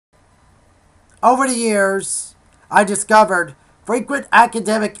Over the years, I discovered frequent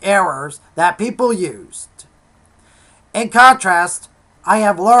academic errors that people used. In contrast, I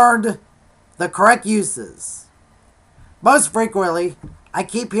have learned the correct uses. Most frequently, I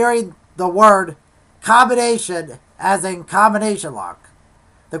keep hearing the word combination as in combination lock.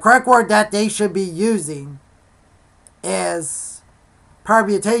 The correct word that they should be using is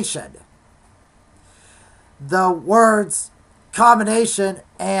permutation. The words combination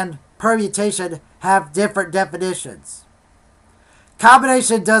and permutation have different definitions.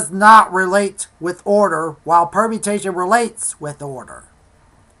 Combination does not relate with order, while permutation relates with order.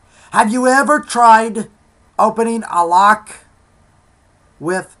 Have you ever tried opening a lock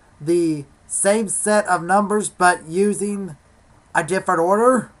with the same set of numbers but using a different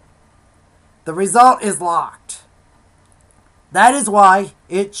order? The result is locked. That is why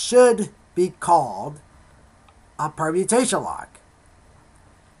it should be called a permutation lock.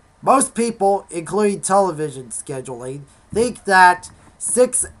 Most people, including television scheduling, think that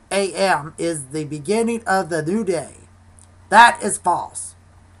 6 a.m. is the beginning of the new day. That is false.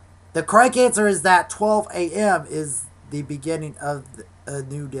 The correct answer is that 12 a.m. is the beginning of a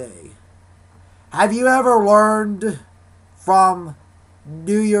new day. Have you ever learned from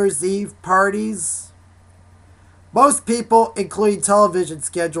New Year's Eve parties? Most people, including television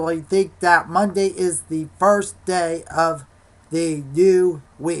scheduling, think that Monday is the first day of the new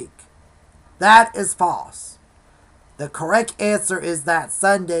week. That is false. The correct answer is that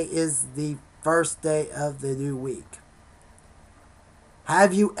Sunday is the first day of the new week.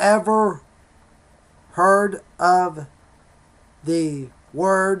 Have you ever heard of the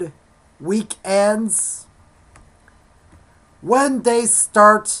word weekends? When they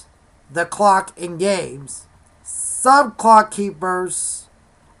start the clock in games, some clock keepers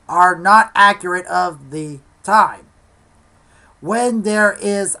are not accurate of the time. When there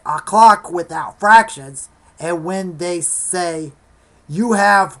is a clock without fractions, and when they say you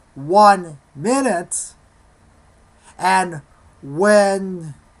have 1 minute, and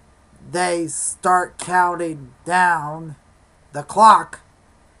when they start counting down the clock,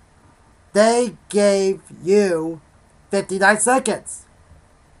 they gave you 59 seconds.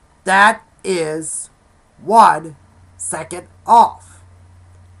 That is 1 second off.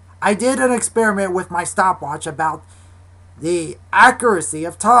 I did an experiment with my stopwatch about the accuracy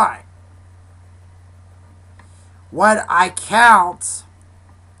of time. When I count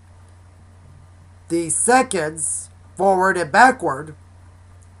the seconds forward and backward,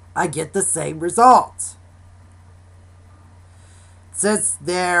 I get the same result. Since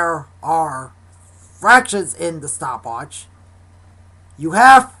there are fractions in the stopwatch, you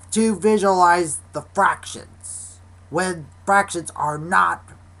have to visualize the fractions when fractions are not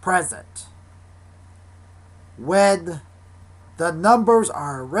present. When the numbers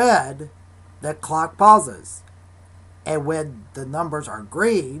are red, the clock pauses. And when the numbers are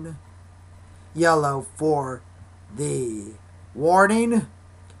green, yellow for the warning,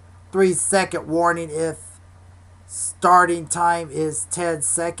 3-second warning if starting time is 10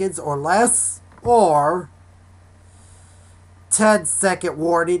 seconds or less, or 10-second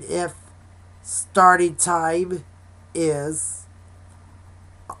warning if starting time is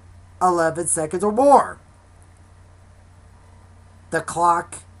 11 seconds or more. The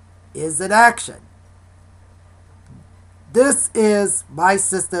clock is in action. This is my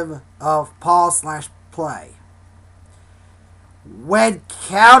system of pause/play. When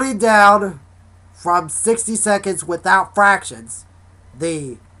counting down from 60 seconds without fractions,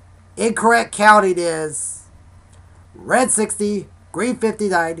 the incorrect counting is red 60, green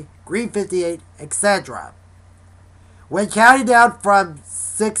 59, green 58, etc. When counting down from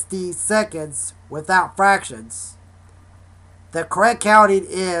 60 seconds without fractions, the correct counting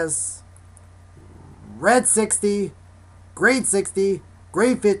is red 60, green 60,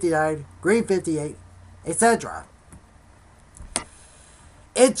 green 59, green 58, etc.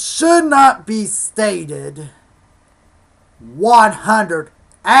 It should not be stated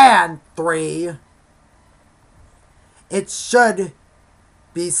 103. It should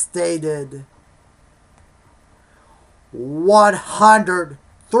be stated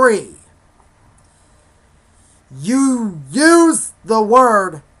 103. You use the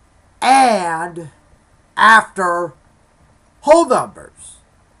word and after whole numbers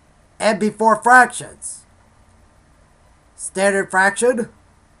and before fractions, standard fraction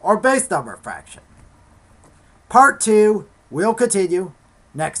or base number fraction. Part 2 will continue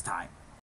next time.